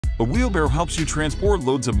A wheelbarrow helps you transport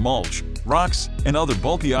loads of mulch, rocks, and other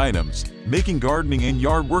bulky items, making gardening and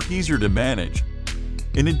yard work easier to manage.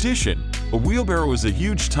 In addition, a wheelbarrow is a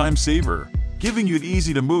huge time saver, giving you an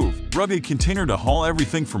easy-to-move, rugged container to haul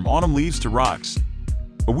everything from autumn leaves to rocks.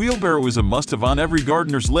 A wheelbarrow is a must-have on every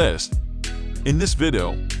gardener's list. In this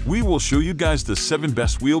video, we will show you guys the 7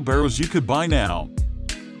 best wheelbarrows you could buy now.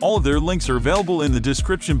 All of their links are available in the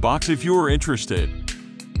description box if you are interested.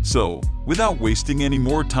 So, without wasting any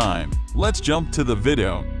more time, let's jump to the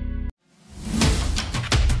video.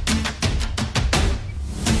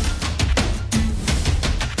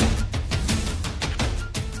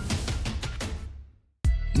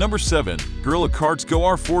 Number 7. Aerocart's Go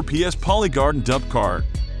R4 PS Poly Garden Dump Cart.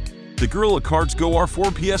 The Aerocart's Go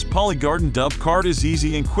R4 PS Poly Garden Dump Cart is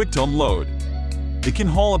easy and quick to unload. It can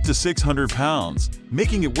haul up to 600 pounds,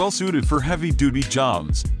 making it well-suited for heavy-duty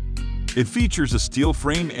jobs. It features a steel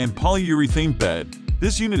frame and polyurethane bed.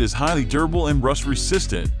 This unit is highly durable and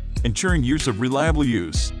rust-resistant, ensuring years of reliable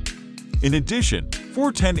use. In addition,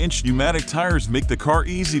 4 10-inch pneumatic tires make the car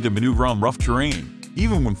easy to maneuver on rough terrain,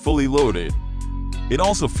 even when fully loaded. It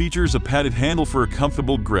also features a padded handle for a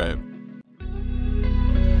comfortable grip.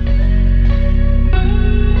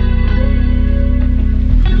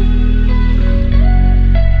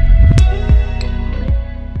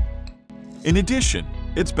 In addition,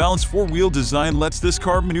 its balanced 4-wheel design lets this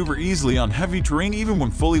cart maneuver easily on heavy terrain even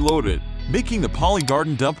when fully loaded, making the Poly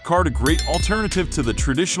Garden Dump Cart a great alternative to the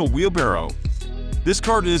traditional wheelbarrow. This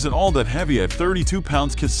cart isn't all that heavy at 32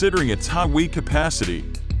 pounds considering its high weight capacity.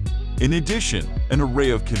 In addition, an array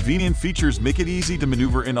of convenient features make it easy to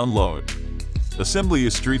maneuver and unload. Assembly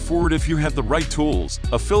is straightforward if you have the right tools: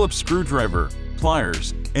 a Phillips screwdriver,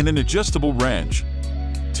 pliers, and an adjustable wrench.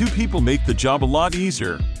 2 people make the job a lot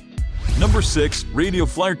easier. Number 6. Radio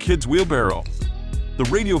Flyer Kids Wheelbarrow. The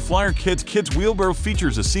Radio Flyer Kids Wheelbarrow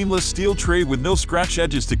features a seamless steel tray with no scratch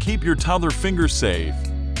edges to keep your toddler fingers safe.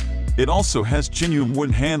 It also has genuine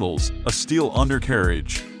wooden handles, a steel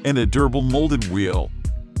undercarriage, and a durable molded wheel.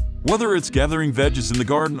 Whether it's gathering veggies in the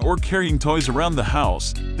garden or carrying toys around the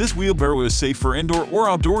house, this wheelbarrow is safe for indoor or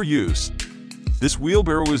outdoor use. This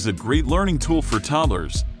wheelbarrow is a great learning tool for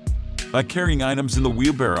toddlers. By carrying items in the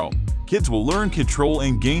wheelbarrow, kids will learn control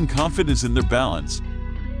and gain confidence in their balance.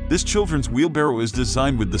 This children's wheelbarrow is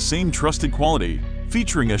designed with the same trusted quality,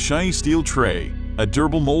 featuring a shiny steel tray, a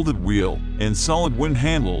durable molded wheel, and solid wooden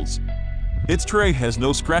handles. Its tray has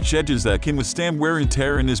no scratch edges that can withstand wear and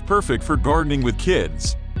tear and is perfect for gardening with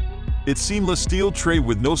kids. Its seamless steel tray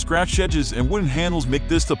with no scratch edges and wooden handles make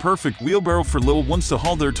this the perfect wheelbarrow for little ones to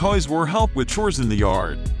haul their toys or help with chores in the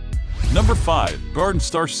yard. Number 5. Garden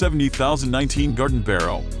Star 70019 Garden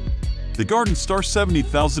Barrow. The Garden Star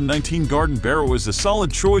 70019 Garden Barrow is a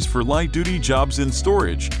solid choice for light-duty jobs in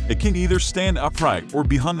storage. It can either stand upright or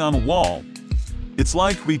be hung on a wall. Its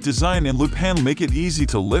lightweight design and loop handle make it easy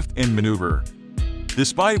to lift and maneuver.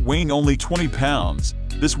 Despite weighing only 20 pounds,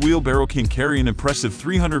 this wheelbarrow can carry an impressive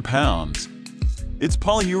 300 pounds. Its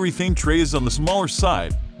polyurethane tray is on the smaller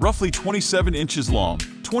side, roughly 27 inches long,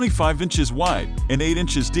 25 inches wide, and 8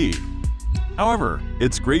 inches deep. However,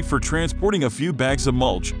 it's great for transporting a few bags of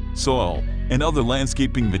mulch, soil, and other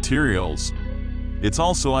landscaping materials. It's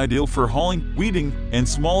also ideal for hauling, weeding, and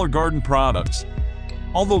smaller garden products.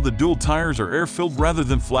 Although the dual tires are air-filled rather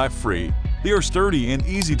than flat-free, they are sturdy and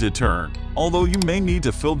easy to turn, although you may need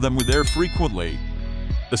to fill them with air frequently.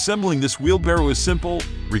 Assembling this wheelbarrow is simple,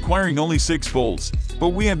 requiring only 6 bolts, but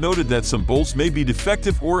we have noted that some bolts may be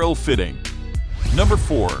defective or ill-fitting. Number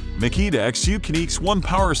 4. Makita XU Kinetics 1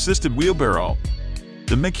 Power Assisted Wheelbarrow.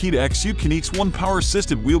 The Makita XU Kinetics 1 Power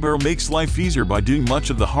Assisted Wheelbarrow makes life easier by doing much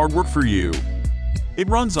of the hard work for you. It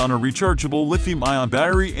runs on a rechargeable lithium-ion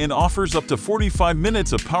battery and offers up to 45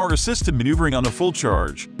 minutes of power-assisted maneuvering on a full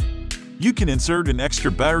charge. You can insert an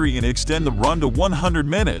extra battery and extend the run to 100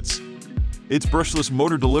 minutes. Its brushless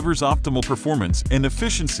motor delivers optimal performance and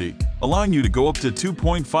efficiency, allowing you to go up to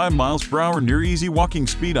 2.5 miles per hour near easy walking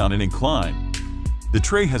speed on an incline. The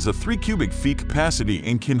tray has a 3 cubic feet capacity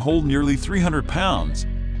and can hold nearly 300 pounds.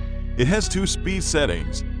 It has 2 speed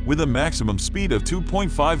settings, with a maximum speed of 2.5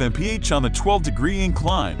 mph on a 12-degree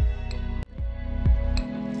incline.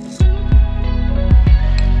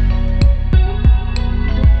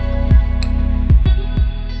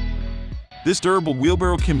 This durable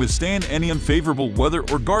wheelbarrow can withstand any unfavorable weather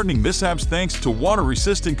or gardening mishaps thanks to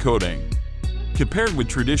water-resistant coating. Compared with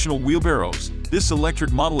traditional wheelbarrows, this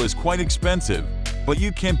electric model is quite expensive, but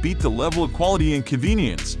you can't beat the level of quality and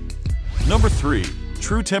convenience. Number 3.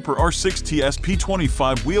 True Temper R6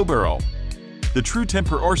 TSP25 Wheelbarrow. The True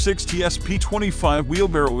Temper R6 TSP25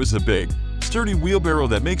 Wheelbarrow is a big, sturdy wheelbarrow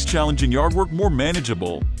that makes challenging yard work more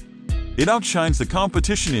manageable. It outshines the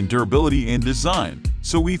competition in durability and design,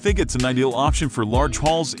 so we think it's an ideal option for large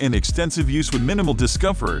hauls and extensive use with minimal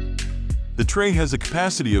discomfort. The tray has a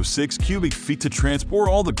capacity of 6 cubic feet to transport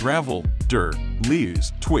all the gravel, dirt,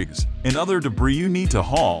 leaves, twigs, and other debris you need to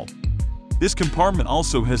haul. This compartment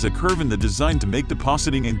also has a curve in the design to make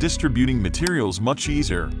depositing and distributing materials much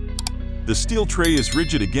easier. The steel tray is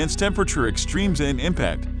rigid against temperature extremes and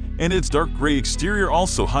impact, and its dark gray exterior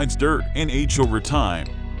also hides dirt and age over time.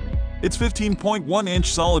 Its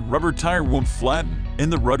 15.1-inch solid rubber tire won't flatten,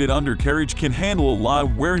 and the rugged undercarriage can handle a lot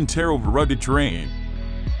of wear and tear over rugged terrain.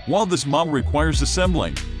 While this model requires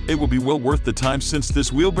assembling, it will be well worth the time since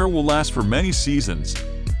this wheelbarrow will last for many seasons.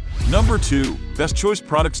 Number 2. Best Choice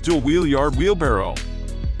Products Dual Wheel Yard Wheelbarrow.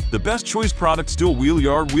 The Best Choice Products Dual Wheel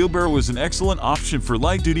Yard Wheelbarrow is an excellent option for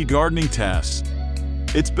light-duty gardening tasks.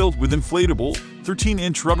 It's built with inflatable,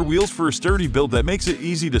 13-inch rubber wheels for a sturdy build that makes it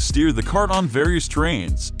easy to steer the cart on various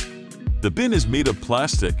terrains. The bin is made of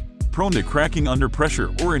plastic, prone to cracking under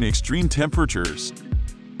pressure or in extreme temperatures.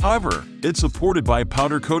 However, it's supported by a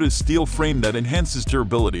powder-coated steel frame that enhances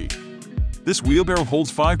durability. This wheelbarrow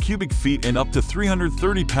holds 5 cubic feet and up to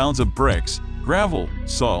 330 pounds of bricks, gravel,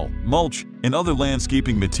 soil, mulch, and other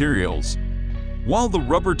landscaping materials. While the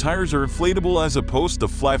rubber tires are inflatable as opposed to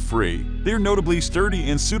flat-free, they are notably sturdy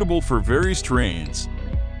and suitable for various terrains.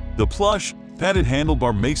 The plush, padded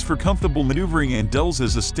handlebar makes for comfortable maneuvering and doubles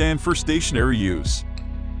as a stand for stationary use.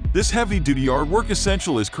 This heavy-duty artwork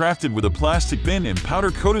essential is crafted with a plastic bin and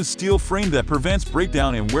powder-coated steel frame that prevents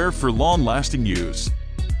breakdown and wear for long-lasting use.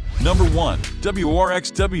 Number 1.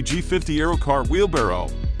 WORX WG50 Aerocart Wheelbarrow.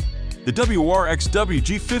 The WORX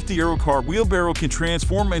WG50 Aerocart Wheelbarrow can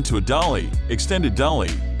transform into a dolly, extended dolly,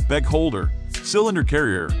 bag holder, cylinder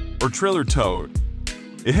carrier, or trailer tote.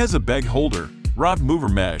 It has a bag holder, rod mover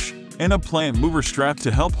mesh, and a plant mover strap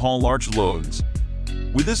to help haul large loads.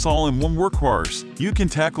 With this all-in-one workhorse, you can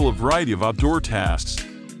tackle a variety of outdoor tasks.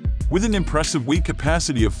 With an impressive weight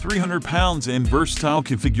capacity of 300 pounds and versatile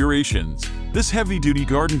configurations, this heavy-duty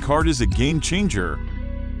garden cart is a game-changer.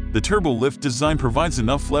 The turbo lift design provides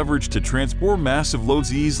enough leverage to transport massive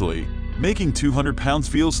loads easily, making 200 pounds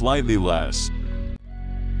feel slightly less.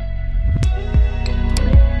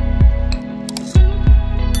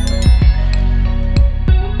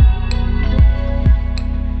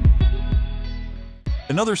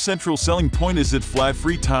 Another central selling point is its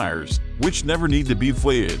flat-free tires, which never need to be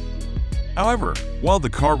inflated. However, while the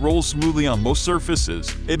car rolls smoothly on most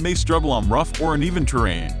surfaces, it may struggle on rough or uneven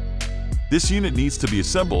terrain. This unit needs to be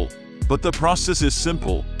assembled, but the process is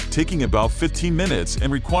simple, taking about 15 minutes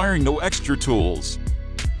and requiring no extra tools.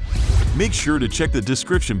 Make sure to check the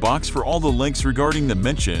description box for all the links regarding the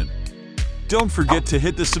mention. Don't forget to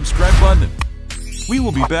hit the subscribe button. We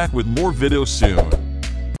will be back with more videos soon.